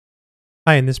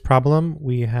Hi, in this problem,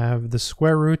 we have the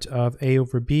square root of a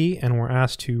over b, and we're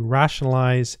asked to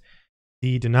rationalize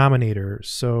the denominator.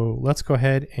 So let's go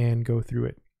ahead and go through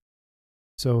it.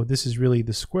 So this is really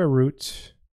the square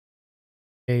root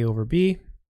a over b.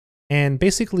 And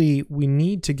basically, we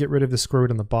need to get rid of the square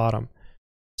root on the bottom.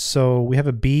 So we have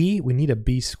a b, we need a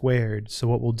b squared. So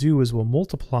what we'll do is we'll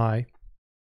multiply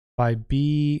by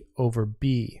b over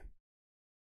b.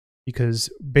 Because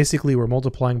basically we're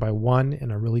multiplying by 1 in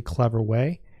a really clever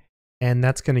way, and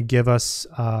that's going to give us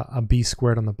a b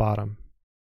squared on the bottom.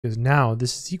 Because now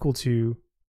this is equal to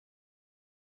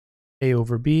a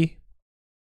over b,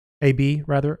 ab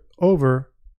rather,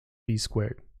 over b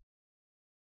squared.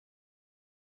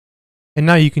 And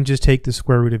now you can just take the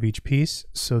square root of each piece.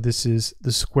 So this is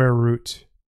the square root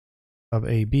of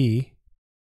ab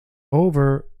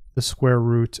over the square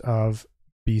root of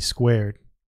b squared.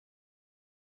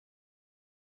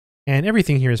 And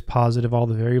everything here is positive, all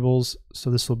the variables. So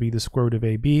this will be the square root of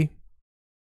ab.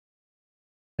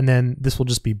 And then this will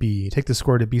just be b. Take the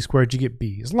square root of b squared, you get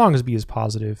b, as long as b is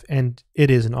positive. And it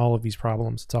is in all of these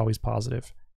problems. It's always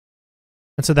positive.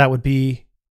 And so that would be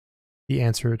the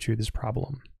answer to this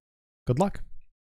problem. Good luck.